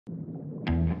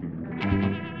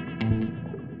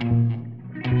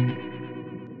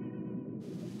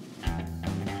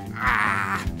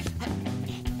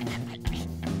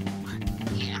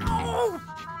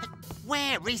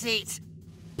Where is it?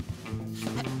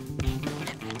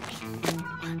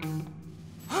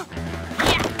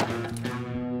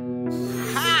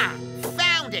 Ha!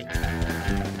 Found it!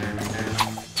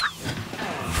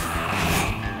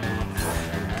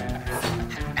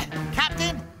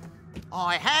 Captain,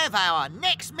 I have our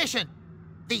next mission.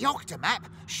 The Octomap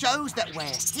shows that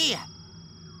we're here,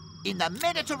 in the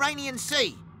Mediterranean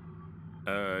Sea.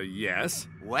 Yes?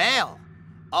 Well,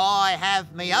 I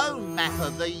have my own map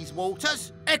of these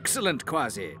waters. Excellent,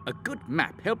 Kwazii. A good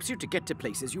map helps you to get to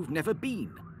places you've never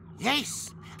been.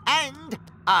 Yes, and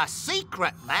a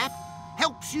secret map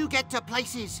helps you get to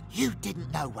places you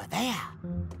didn't know were there.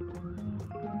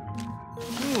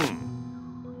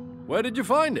 Where did you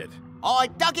find it? I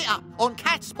dug it up on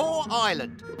Cat's Paw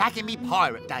Island back in me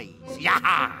pirate days.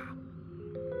 Yaha!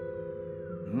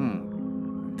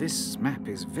 This map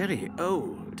is very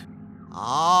old.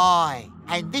 Aye,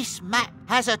 and this map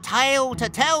has a tale to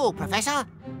tell, Professor.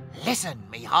 Listen,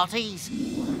 me hearties.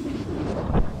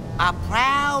 A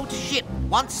proud ship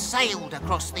once sailed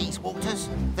across these waters.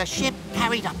 The ship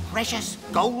carried a precious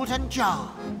golden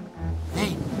jar.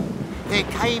 Then there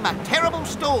came a terrible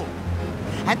storm,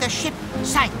 and the ship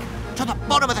sank to the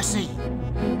bottom of the sea.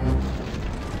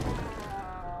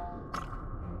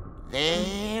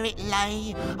 There it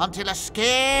lay until a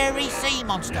scary sea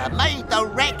monster made the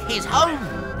wreck his home.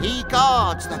 He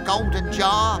guards the golden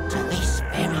jar to this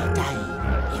very day.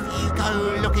 If you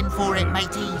go looking for it,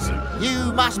 mateys,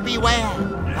 you must beware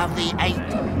of the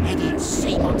 8-headed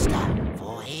sea monster,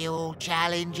 for he'll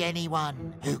challenge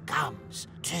anyone who comes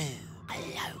too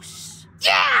close.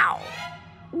 Yow!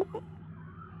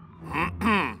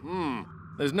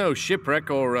 There's no shipwreck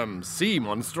or sea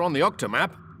monster on the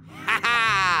Octomap. Ha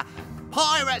ha!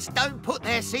 Pirates don't put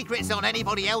their secrets on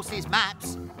anybody else's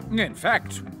maps. In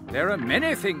fact, there are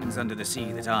many things under the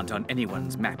sea that aren't on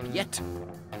anyone's map yet.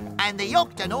 And the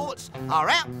Octonauts are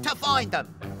out to find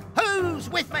them. Who's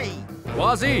with me?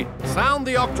 Kwazii, sound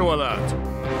the Octo alert.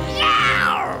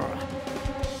 Yow!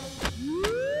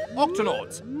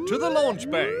 Octonauts, to the launch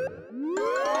bay.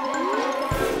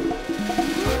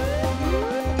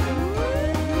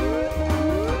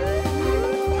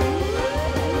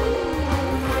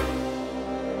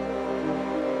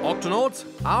 Octonauts,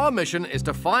 our mission is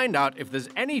to find out if there's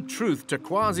any truth to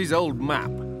Kwazii's old map.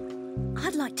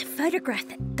 I'd like to photograph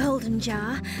that golden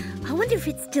jar. I wonder if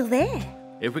it's still there.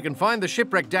 If we can find the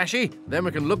shipwreck, Dashi, then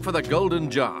we can look for the golden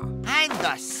jar. And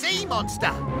the sea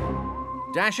monster.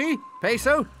 Dashi,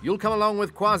 Peso, you'll come along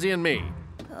with Kwazii and me.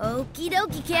 Okie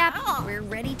dokie, Cap. We're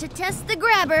ready to test the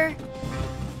grabber.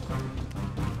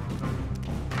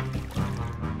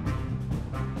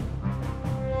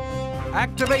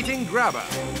 Activating grabber.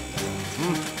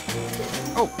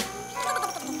 Oh.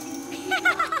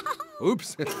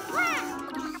 Oops.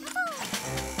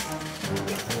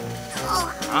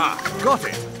 Got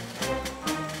it.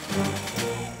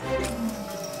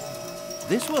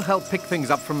 This will help pick things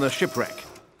up from the shipwreck.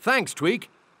 Thanks, Tweak.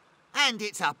 And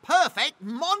it's a perfect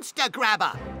monster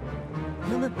grabber.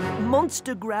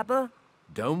 Monster grabber?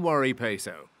 Don't worry,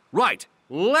 Peso. Right,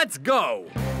 let's go.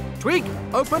 Tweak,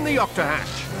 open the octa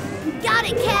hatch. Got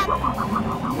it, Cap.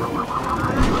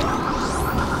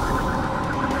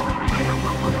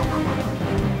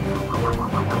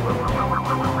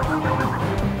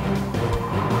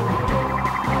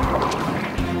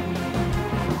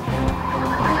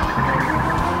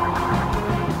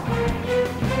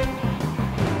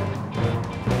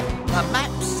 The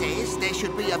map says there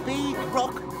should be a big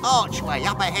rock archway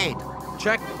up ahead.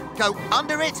 Check. Go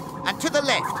under it and to the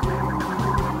left.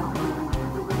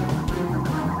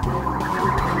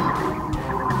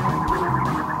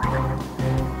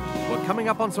 We're coming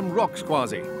up on some rocks,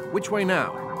 Kwazii. Which way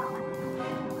now?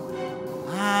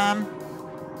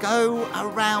 Go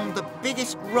around the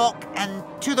biggest rock and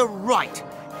to the right.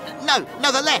 No,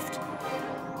 the left.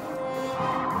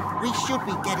 We should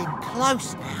be getting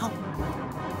close now.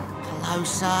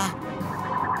 Closer.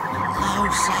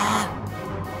 Closer.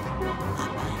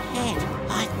 Up ahead,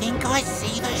 I think I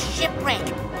see the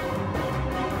shipwreck.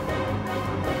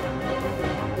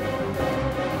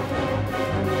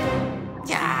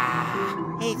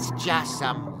 Ah, it's just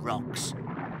some rocks.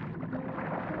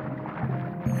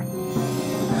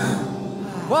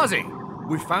 Kwazii,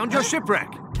 we found your shipwreck.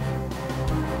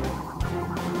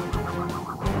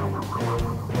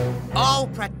 Oh,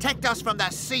 protect us from the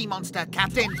sea monster,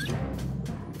 Captain.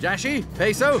 Dashi,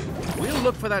 Peso, we'll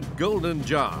look for that golden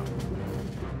jar.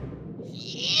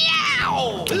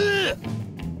 Yow!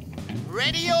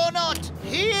 Ready or not,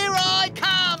 here I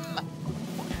come!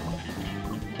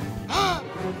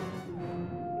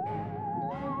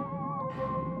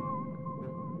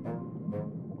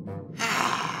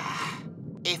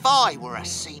 I were a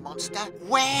sea monster,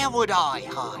 where would I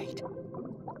hide?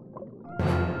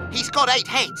 He's got 8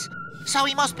 heads, so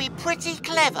he must be pretty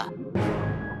clever.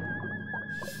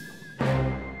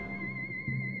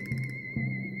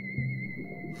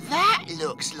 That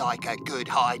looks like a good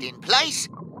hiding place.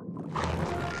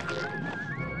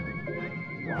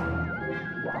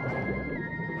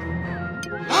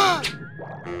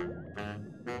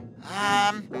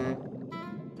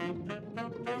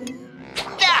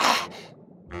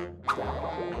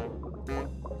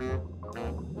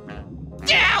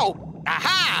 Ow!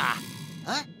 Aha!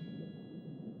 Huh?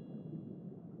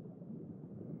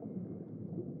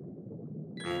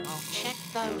 I'll check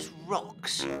those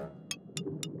rocks.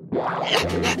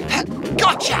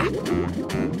 Gotcha!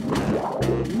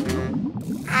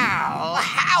 Ow!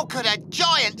 How could a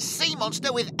giant sea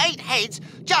monster with 8 heads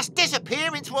just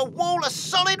disappear into a wall of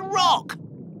solid rock?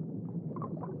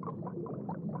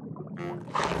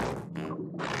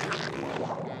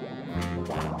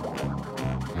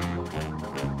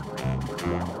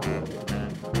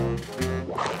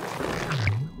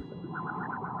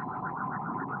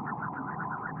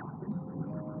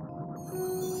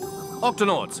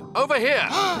 Octonauts, over here!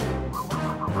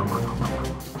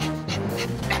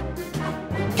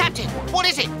 Captain, what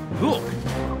is it? Look!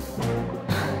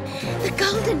 The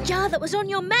golden jar that was on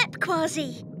your map,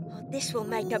 Kwazii. Oh, this will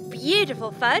make a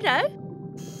beautiful photo.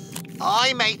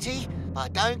 Aye, matey,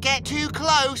 but don't get too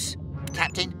close.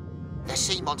 Captain, the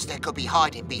sea monster could be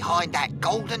hiding behind that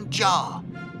golden jar.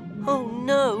 Oh,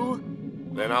 no.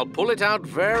 Then I'll pull it out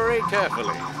very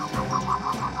carefully.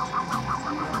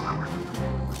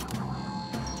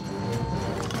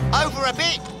 Over a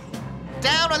bit.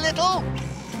 Down a little.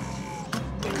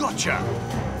 Gotcha!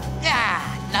 Yeah,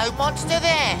 no monster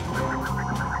there.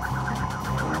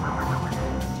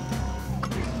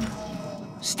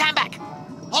 Stand back.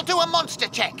 I'll do a monster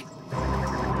check.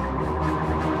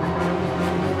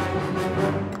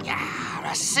 Yeah,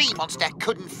 a sea monster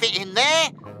couldn't fit in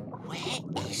there.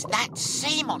 Where is that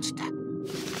sea monster?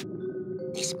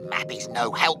 This map is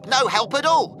no help at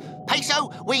all.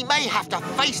 Peso, we may have to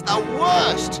face the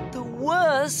worst. The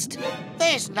worst?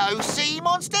 There's no sea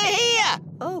monster here.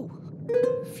 Oh,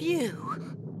 phew.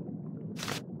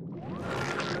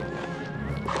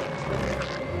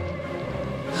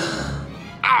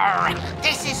 Arr,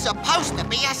 this is supposed to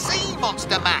be a sea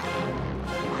monster map.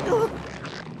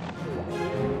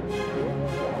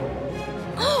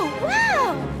 Oh,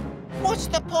 wow! What's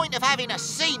the point of having a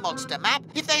sea monster map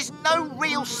if there's no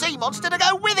real sea monster to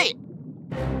go with it?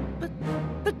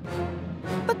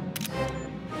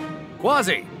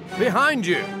 Kwazii, behind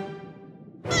you!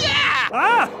 Yeah!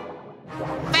 Ah!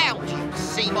 Found you,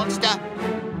 sea monster.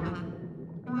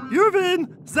 You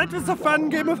win! That was a fun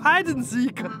game of hide and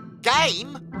seek.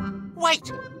 Game?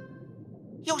 Wait.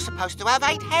 You're supposed to have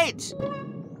 8 heads.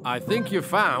 I think you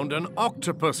found an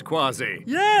octopus, Kwazii.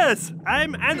 Yes,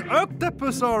 I'm an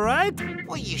octopus, all right?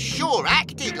 Well, you sure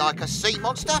acted like a sea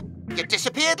monster. You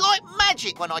disappeared like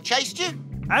magic when I chased you.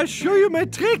 I'll show you my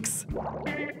tricks.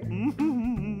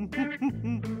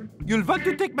 You'll want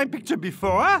to take my picture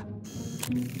before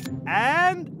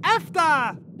and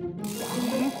after.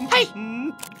 Hey!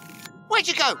 Where'd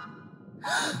you go?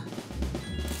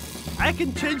 I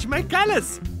can change my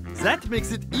colors. That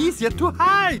makes it easier to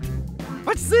hide.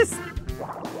 What's this?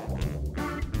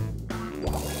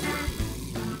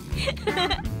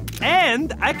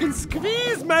 And I can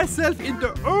squeeze myself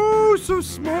into oh so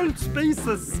small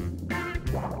spaces.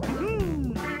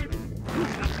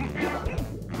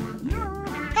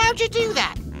 How'd you do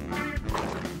that?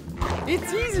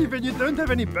 It's easy when you don't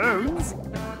have any bones.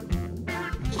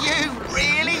 You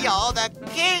really are the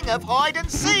king of hide and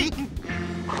seek.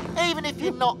 Even if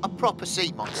you're not a proper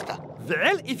sea monster.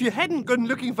 Well, if you hadn't gone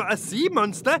looking for a sea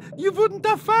monster, you wouldn't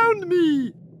have found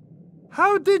me.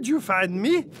 How did you find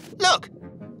me? Look,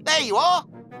 there you are.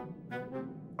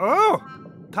 Oh,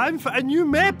 time for a new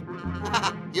map.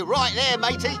 You're right there,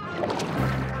 matey.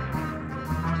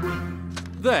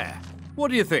 There. What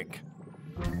do you think?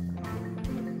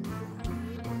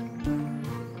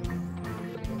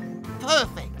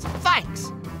 Perfect.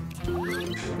 Thanks.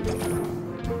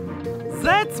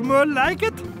 That's more like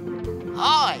it.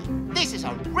 Hi, this is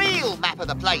a real map of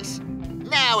the place.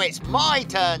 Now it's my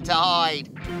turn to hide.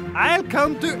 I'll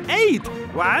count to 8.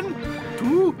 1,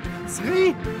 2,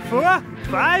 3, 4,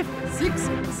 5, 6,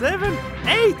 7,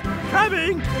 8.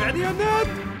 Coming. Ready or not?